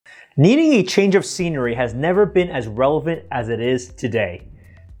Needing a change of scenery has never been as relevant as it is today.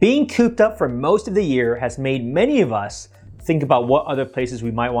 Being cooped up for most of the year has made many of us think about what other places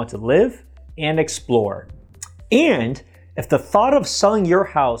we might want to live and explore. And if the thought of selling your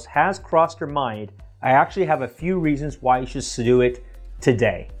house has crossed your mind, I actually have a few reasons why you should do it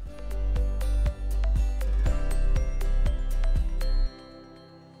today.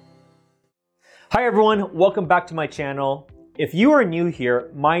 Hi everyone, welcome back to my channel. If you are new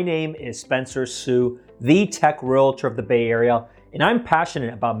here, my name is Spencer Su, the tech realtor of the Bay Area, and I'm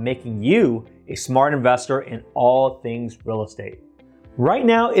passionate about making you a smart investor in all things real estate. Right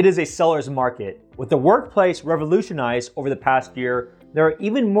now, it is a seller's market. With the workplace revolutionized over the past year, there are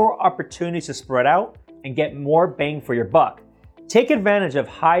even more opportunities to spread out and get more bang for your buck. Take advantage of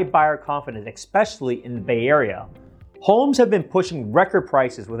high buyer confidence, especially in the Bay Area. Homes have been pushing record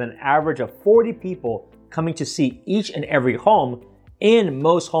prices with an average of 40 people coming to see each and every home, and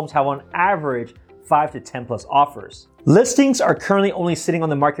most homes have on average 5 to 10 plus offers. Listings are currently only sitting on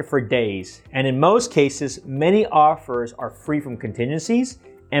the market for days, and in most cases, many offers are free from contingencies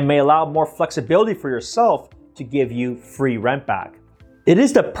and may allow more flexibility for yourself to give you free rent back. It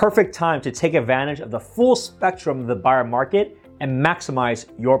is the perfect time to take advantage of the full spectrum of the buyer market and maximize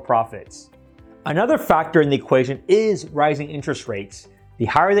your profits. Another factor in the equation is rising interest rates. The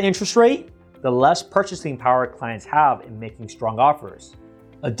higher the interest rate, the less purchasing power clients have in making strong offers.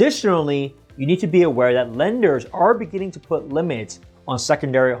 Additionally, you need to be aware that lenders are beginning to put limits on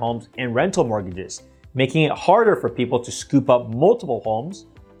secondary homes and rental mortgages, making it harder for people to scoop up multiple homes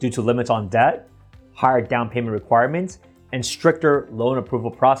due to limits on debt, higher down payment requirements, and stricter loan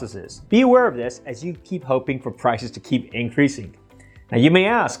approval processes. Be aware of this as you keep hoping for prices to keep increasing. Now you may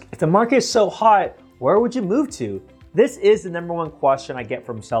ask, if the market is so hot, where would you move to? This is the number one question I get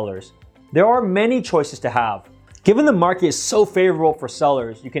from sellers. There are many choices to have. Given the market is so favorable for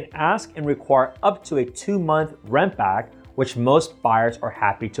sellers, you can ask and require up to a 2-month rent back, which most buyers are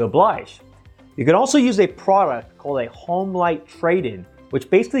happy to oblige. You can also use a product called a HomeLight Trade-In, which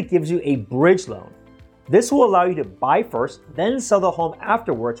basically gives you a bridge loan. This will allow you to buy first, then sell the home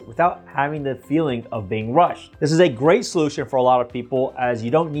afterwards without having the feeling of being rushed. This is a great solution for a lot of people as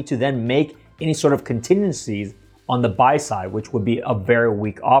you don't need to then make any sort of contingencies on the buy side, which would be a very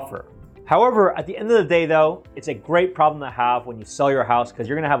weak offer. However, at the end of the day though, it's a great problem to have when you sell your house because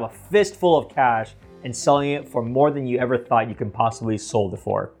you're gonna have a fistful of cash and selling it for more than you ever thought you can possibly sold it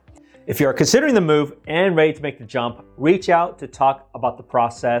for. If you're considering the move and ready to make the jump, reach out to talk about the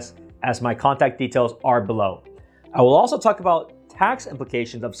process as my contact details are below. I will also talk about tax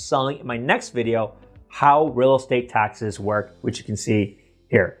implications of selling in my next video, how real estate taxes work, which you can see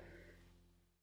here.